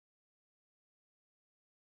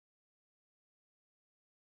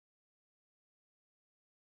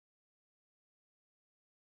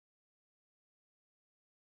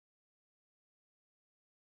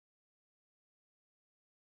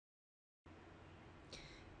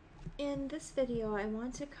In this video, I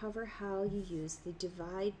want to cover how you use the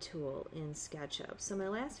divide tool in SketchUp. So my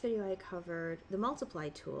last video I covered the multiply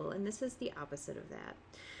tool, and this is the opposite of that.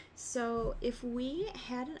 So if we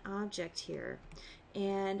had an object here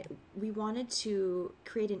and we wanted to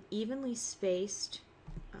create an evenly spaced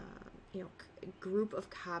group of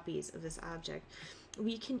copies of this object,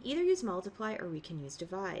 we can either use multiply or we can use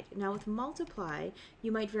divide. Now with multiply,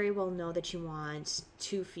 you might very well know that you want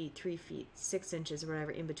 2 feet, 3 feet, 6 inches, or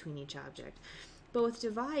whatever in between each object. But with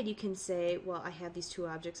divide, you can say, well, I have these two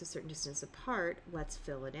objects a certain distance apart, let's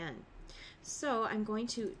fill it in. So I'm going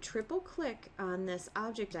to triple click on this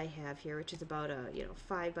object I have here, which is about a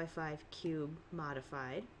 5 by 5 cube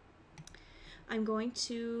modified. I'm going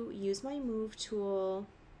to use my move tool,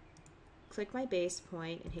 click my base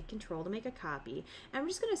point, and hit Control to make a copy. And I'm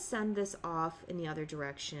just going to send this off in the other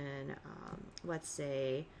direction, let's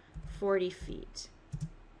say 40 feet.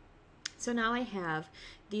 So now I have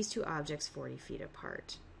these two objects 40 feet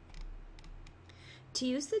apart. To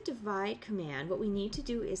use the divide command, what we need to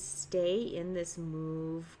do is stay in this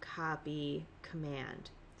move copy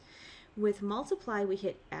command. With multiply, we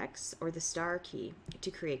hit X or the star key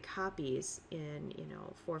to create copies in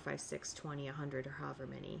 4, 5, 6, 20, 100, or however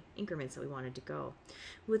many increments that we wanted to go.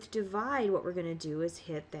 With divide, what we're going to do is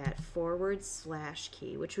hit that /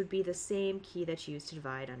 key, which would be the same key that's used to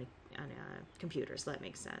divide on a computer, so that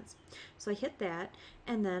makes sense. So I hit that,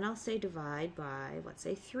 and then I'll say divide by, let's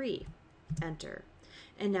say 3, enter.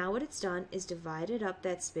 And now what it's done is divided up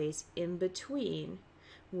that space in between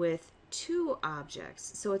with two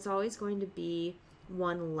objects. So it's always going to be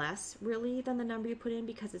one less really than the number you put in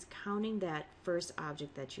because it's counting that first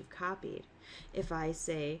object that you've copied. If I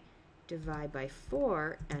say divide by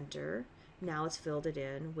 4, enter, now it's filled it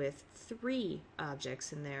in with 3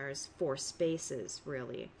 objects, and there's 4 spaces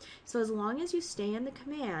really. So as long as you stay in the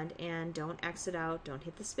command and don't exit out, don't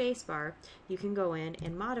hit the space bar, you can go in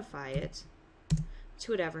and modify it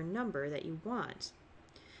to whatever number that you want.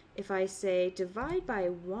 If I say divide by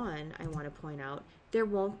 1, I want to point out, there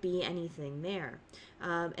won't be anything there.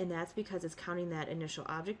 And that's because it's counting that initial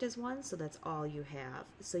object as 1, so that's all you have.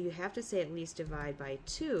 So you have to say at least divide by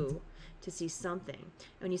 2 to see something.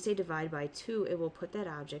 And when you say divide by 2, it will put that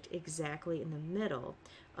object exactly in the middle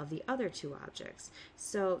of the other 2 objects.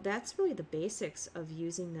 So that's really the basics of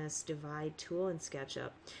using this divide tool in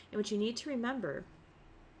SketchUp. And what you need to remember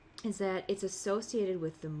is that it's associated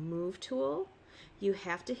with the move tool. You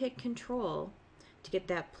have to hit Control to get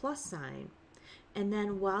that plus sign, and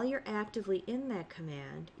then while you're actively in that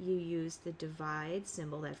command, you use the divide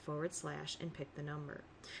symbol, that /, and pick the number.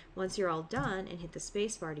 Once you're all done and hit the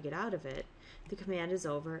space bar to get out of it, the command is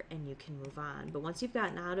over and you can move on. But once you've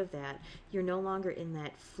gotten out of that, you're no longer in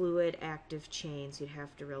that fluid active chain, so you'd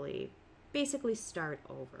have to really basically start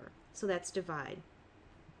over. So that's divide.